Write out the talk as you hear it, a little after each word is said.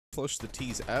flush the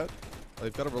T's out.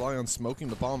 They've got to rely on smoking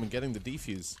the bomb and getting the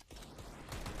defuse.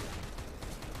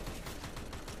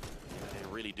 They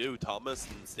really do. Thomas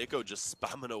and STYKO just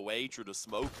spamming away through the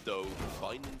smoke, though,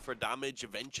 fighting for damage.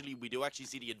 Eventually, we do actually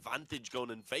see the advantage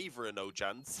going in favor of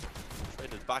NoChance.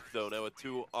 Traded back, though, now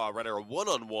a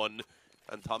one-on-one.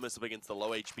 And Thomas, up against the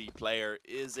low HP player,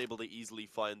 is able to easily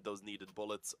find those needed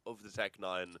bullets of the Tech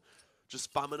 9.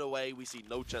 Just spamming away, we see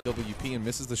NoChance. WP and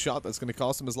misses the shot. That's going to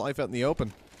cost him his life out in the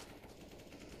open.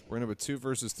 We're in about 2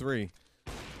 versus 3.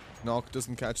 NoChance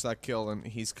doesn't catch that kill, and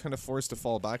he's kind of forced to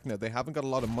fall back now. They haven't got a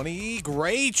lot of money.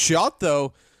 Great shot,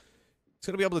 though. He's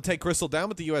going to be able to take Crystal down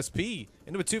with the USP.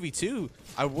 Into a 2v2.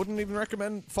 I wouldn't even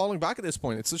recommend falling back at this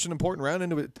point. It's such an important round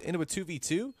into a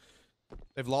 2v2.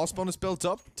 They've lost bonus built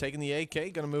up. Taking the AK.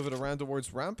 Going to move it around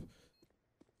towards ramp.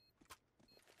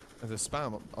 There's a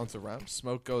spam onto ramp.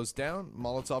 Smoke goes down.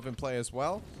 Molotov in play as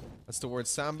well. That's towards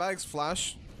sandbags.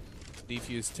 Flash.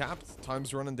 Defuse tapped.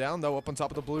 Time's running down, though, up on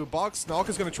top of the blue box. NoChance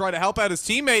is going to try to help out his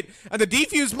teammate, and the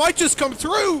defuse might just come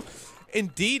through!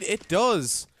 Indeed, it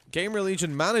does. GamerLegion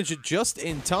managed it just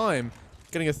in time,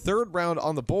 getting a 3rd round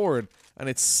on the board, and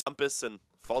it's Hampus and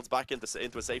falls back into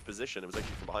a safe position. It was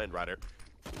actually from behind, rather.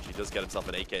 He does get himself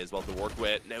an AK as well to work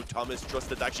with. Now Thomas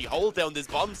trusted to actually hold down this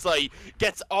bomb site.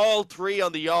 Gets all 3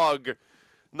 on the YOG.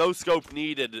 No scope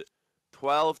needed.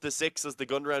 12-6 as the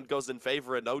gun round goes in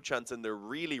favor of NoChance, and they're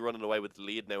really running away with the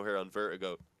lead now here on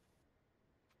Vertigo.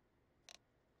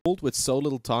 With so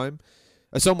little time,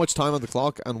 so much time on the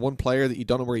clock, and one player that you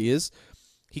don't know where he is,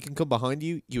 he can come behind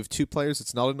you. You have 2 players.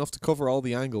 It's not enough to cover all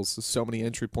the angles. There's so many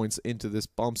entry points into this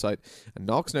bomb site, and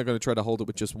NoChance now going to try to hold it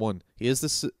with just 1. He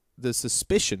has the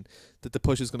suspicion that the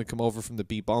push is going to come over from the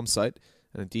B bomb site.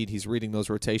 And indeed, he's reading those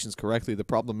rotations correctly. The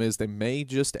problem is they may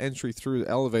just entry through the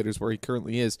elevators where he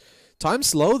currently is. Time's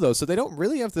slow, though, so they don't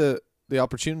really have the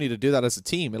opportunity to do that as a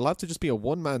team. It'll have to just be a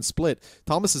one-man split.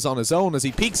 Thomas is on his own as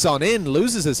he peeks on in,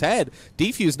 loses his head.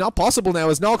 Defuse not possible now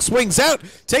as NoChance swings out,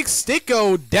 takes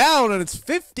STYKO down, and it's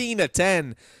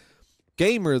 15-10.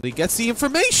 GamerLegion gets the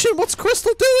information. What's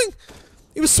Crystal doing?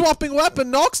 He was swapping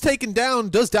weapon. NoChance taken down,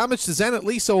 does damage to Zen at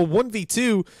least, so a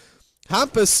 1v2.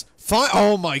 Hampus,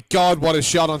 oh my god, what a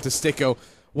shot onto STYKO.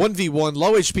 1v1,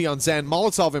 low HP on Zen,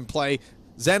 Molotov in play.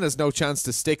 Zen has no chance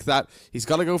to stick that. He's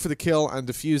got to go for the kill and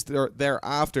defuse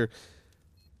thereafter.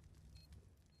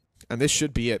 And this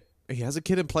should be it. He has a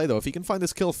kid in play, though. If he can find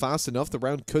this kill fast enough, the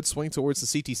round could swing towards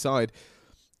the CT side.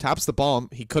 Taps the bomb.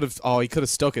 He could have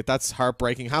stuck it. That's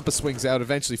heartbreaking. Hampus swings out,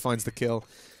 eventually finds the kill.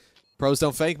 Pros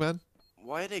don't fake, man.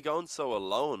 Why are they going so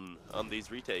alone on these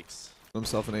retakes?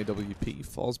 Himself an AWP.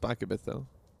 Falls back a bit, though.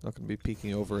 Not going to be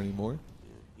peeking over anymore.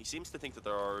 Yeah. He seems to think that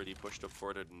they're already pushed up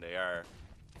further than they are,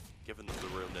 giving them the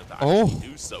room now to actually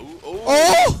do so.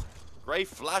 Oh! Great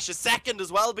flash. A second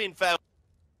as well being found.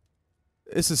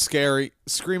 This is scary.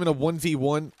 Screaming a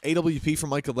 1v1. AWP from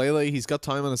Maikelele. He's got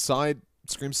time on his side.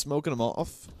 Scream smoking him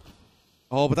off.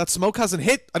 Oh, but that smoke hasn't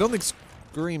hit. I don't think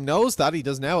Scream knows that. He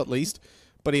does now, at least.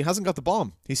 But he hasn't got the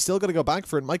bomb. He's still got to go back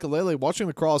for it. Maikelele watching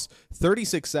the cross.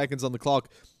 36 seconds on the clock.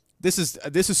 This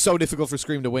is so difficult for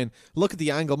Scream to win. Look at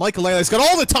the angle. Maikelele's got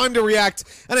all the time to react,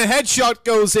 and a headshot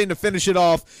goes in to finish it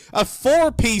off. A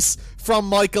 4-piece from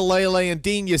Maikelele. And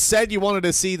Dean, you said you wanted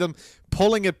to see them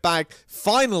pulling it back.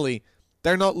 Finally,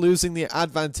 they're not losing the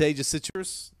advantageous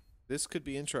situation. This could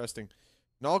be interesting.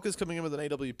 NoChance is coming in with an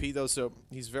AWP, though, so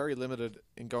he's very limited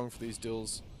in going for these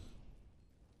duels.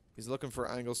 He's looking for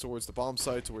angles towards the bomb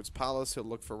site, towards Palace. He'll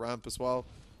look for ramp as well.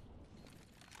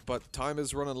 But time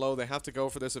is running low. They have to go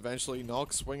for this eventually.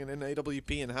 NoChance swinging in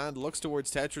AWP in hand. Looks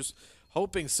towards Tetris,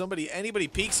 hoping anybody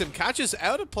peeks him. Catches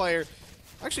out a player.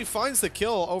 Actually finds the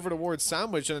kill over towards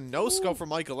Sandwich. And no scope for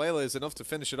Maikelele is enough to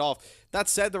finish it off. That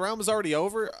said, the round was already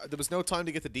over. There was no time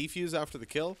to get the defuse after the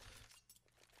kill.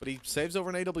 But he saves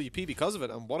over an AWP because of it.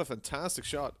 And what a fantastic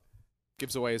shot.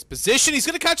 Gives away his position. He's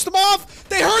going to catch them off.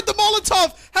 They heard the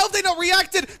Molotov. How have they not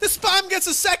reacted? The spam gets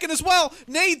a second as well.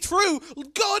 Nade through.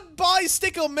 Goodbye,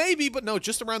 STYKO, maybe. But no,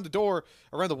 just around the door.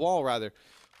 Around the wall, rather.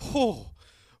 Oh,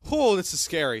 this is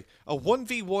scary. A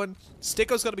 1v1.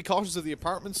 STYKO's got to be cautious of the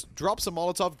apartments. Drops a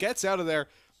Molotov. Gets out of there.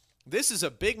 This is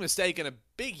a big mistake and a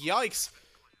big yikes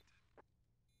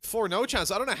for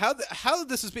NoChance. I don't know how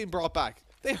this is being brought back.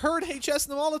 They heard HS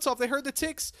and the Molotov. They heard the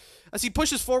ticks. As he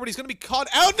pushes forward, he's going to be caught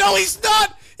out. No, he's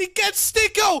not! He gets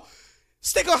STYKO!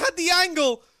 STYKO had the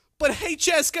angle, but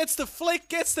HS gets the flick,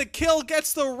 gets the kill,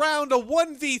 gets the round. A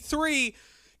 1v3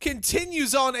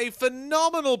 continues on a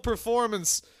phenomenal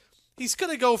performance. He's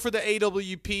going to go for the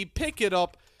AWP, pick it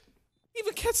up,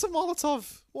 even gets a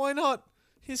Molotov. Why not?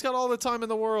 He's got all the time in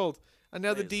the world. And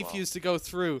now the defuse to go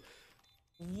through.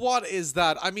 What is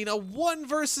that? I mean, a 1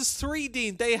 versus 3,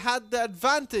 Dean. They had the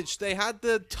advantage. They had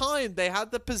the time. They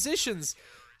had the positions.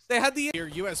 They had the... Here,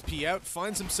 USP out.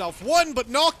 Finds himself 1, but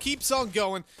NoChance keeps on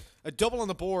going. A double on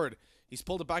the board. He's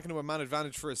pulled it back into a man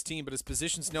advantage for his team, but his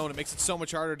position's known. It makes it so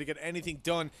much harder to get anything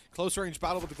done. Close range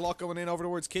battle with the Glock going in over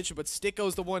towards Kitchen, but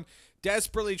STYKO's the one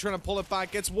desperately trying to pull it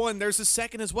back. Gets 1. There's a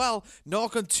second as well.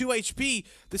 NoChance on 2 HP.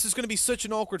 This is going to be such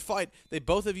an awkward fight. They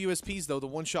both have USPs, though. The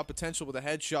one-shot potential with a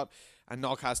headshot, and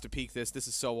NoChance has to peek this. This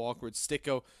is so awkward.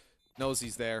 STYKO knows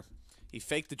he's there. He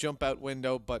faked the jump out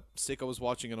window, but STYKO was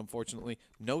watching it, unfortunately.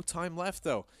 No time left,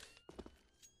 though.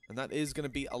 And that is going to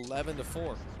be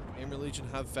 11-4. GamerLegion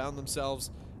have found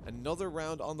themselves another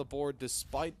round on the board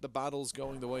despite the battles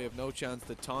going the way of NoChance.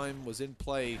 The time was in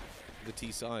play for the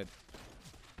T side.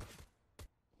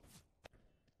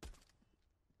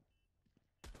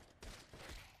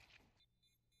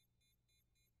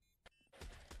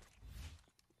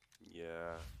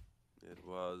 Yeah, it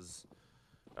was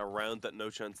a round that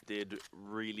NoChance did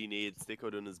really need.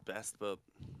 STYKO doing his best, but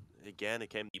again, it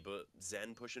came. But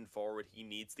Zen pushing forward. He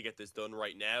needs to get this done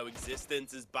right now.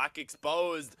 Existence is back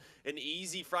exposed. An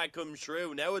easy frag comes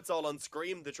through. Now it's all on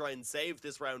Scream to try and save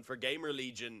this round for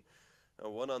GamerLegion. A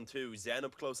 1-on-2. Zen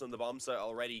up close on the bomb site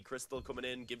already. Crystal coming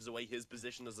in, gives away his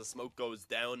position as the smoke goes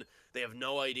down. They have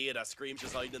no idea that Scream's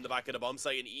just hiding in the back of the bomb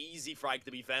site. An easy frag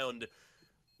to be found.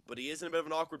 But he is in a bit of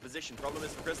an awkward position. Problem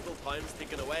is for Crystal, time's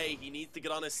ticking away. He needs to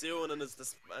get on it soon, and as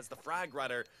the frag,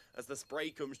 as the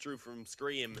spray comes through from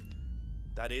Scream,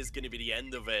 that is going to be the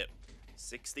end of it.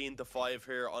 16-5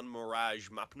 here on Mirage.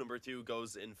 Map number 2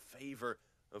 goes in favor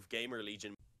of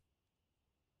GamerLegion.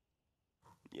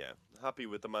 Yeah, happy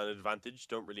with the man advantage.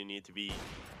 Don't really need to be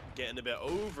getting a bit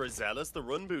overzealous. The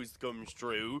run boost comes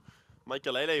through.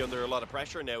 Maikelele under a lot of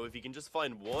pressure now. If he can just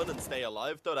find 1 and stay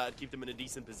alive, though, that'd keep them in a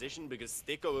decent position because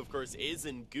STYKO, of course, is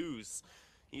in Goose.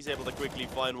 He's able to quickly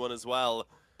find 1 as well.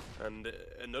 And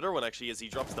another one, actually, as he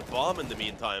drops the bomb in the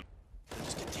meantime. And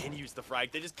just continues the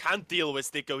frag. They just can't deal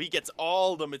with STYKO. He gets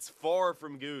all of them. It's 4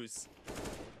 from Goose.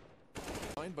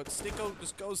 But STYKO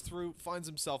just goes through, finds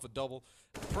himself a double.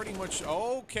 Pretty much,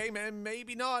 okay, man,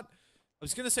 maybe not. I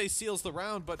was going to say seals the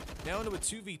round, but now into a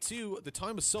 2v2. The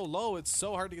time is so low, it's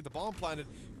so hard to get the bomb planted.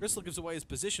 Crystal gives away his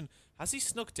position. Has he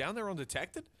snuck down there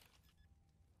undetected?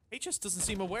 HS doesn't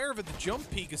seem aware of it. The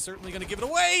jump peek is certainly going to give it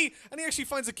away. And he actually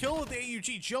finds a kill with the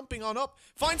AUG jumping on up.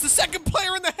 Finds the second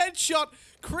player in the headshot.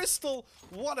 Crystal,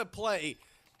 what a play.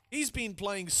 He's been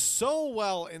playing so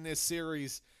well in this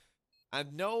series.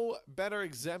 And no better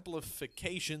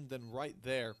exemplification than right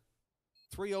there.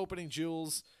 3 opening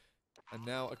jewels. And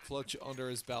now a clutch under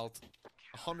his belt.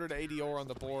 180 ore on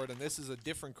the board, and this is a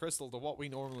different Crystal to what we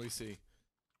normally see.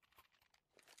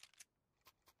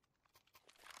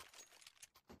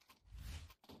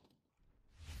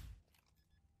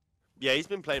 Yeah, he's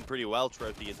been playing pretty well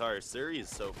throughout the entire series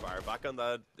so far. Back on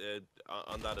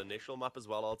that initial map as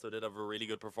well, also did have a really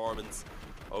good performance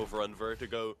over on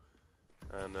Vertigo.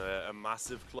 And a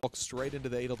massive clock straight into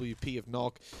the AWP of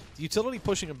NoChance. The utility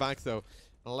pushing him back, though,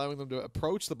 and allowing them to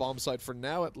approach the bomb site for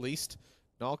now, at least.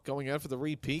 NoChance going out for the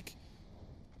re-peek.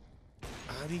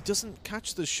 And he doesn't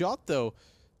catch the shot, though.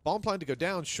 Bomb plan to go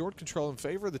down. Short control in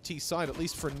favor of the T side, at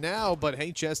least for now. But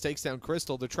HS takes down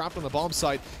Crystal. They're trapped on the bomb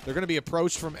site. They're going to be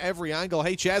approached from every angle.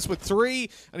 HS with 3,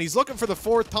 and he's looking for the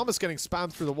 4th. Thomas getting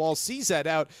spammed through the wall. Sees that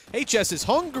out. HS is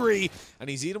hungry, and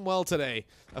he's eating well today.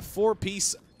 A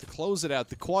 4-piece to close it out.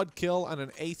 The quad kill and an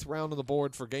 8th round on the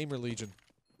board for GamerLegion.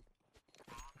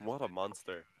 What a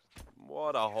monster.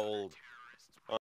 What a hold.